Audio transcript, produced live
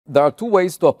there are two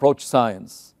ways to approach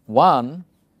science. One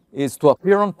is to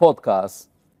appear on podcasts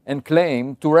and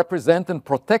claim to represent and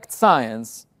protect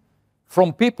science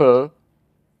from people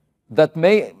that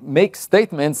may make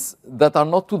statements that are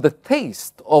not to the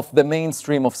taste of the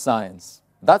mainstream of science.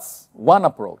 That's one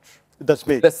approach. That's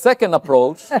me. The second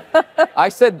approach, I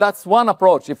said that's one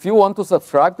approach. If you want to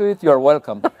subscribe to it, you're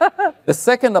welcome. The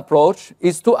second approach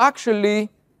is to actually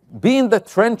be in the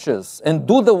trenches and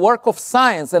do the work of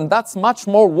science, and that's much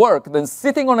more work than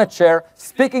sitting on a chair,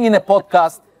 speaking in a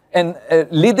podcast, and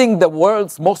leading the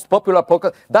world's most popular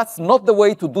podcast. That's not the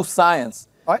way to do science.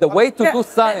 The way to do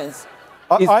science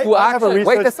is to actually...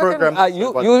 Wait a second,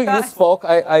 you spoke.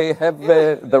 I have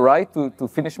the right to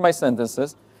finish my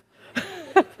sentences.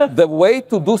 The way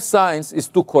to do science is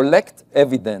to collect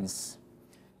evidence,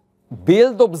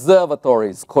 build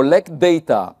observatories, collect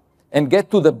data, and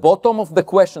get to the bottom of the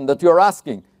question that you're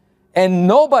asking. And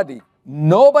nobody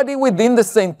within the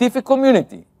scientific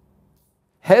community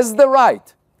has the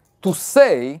right to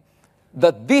say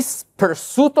that this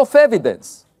pursuit of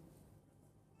evidence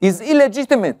is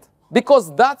illegitimate,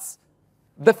 because that's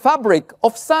the fabric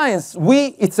of science.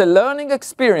 It's a learning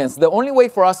experience. The only way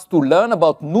for us to learn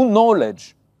about new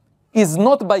knowledge is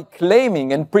not by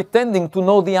claiming and pretending to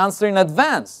know the answer in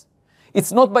advance.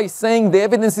 It's not by saying the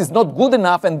evidence is not good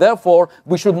enough and therefore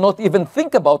we should not even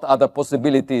think about other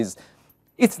possibilities.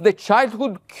 It's the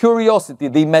childhood curiosity,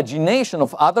 the imagination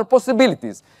of other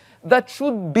possibilities that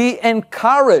should be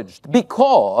encouraged,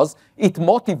 because it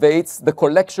motivates the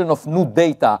collection of new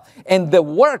data. And the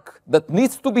work that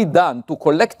needs to be done to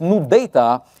collect new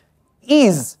data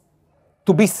is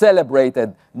to be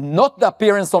celebrated, not the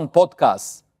appearance on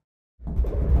podcasts.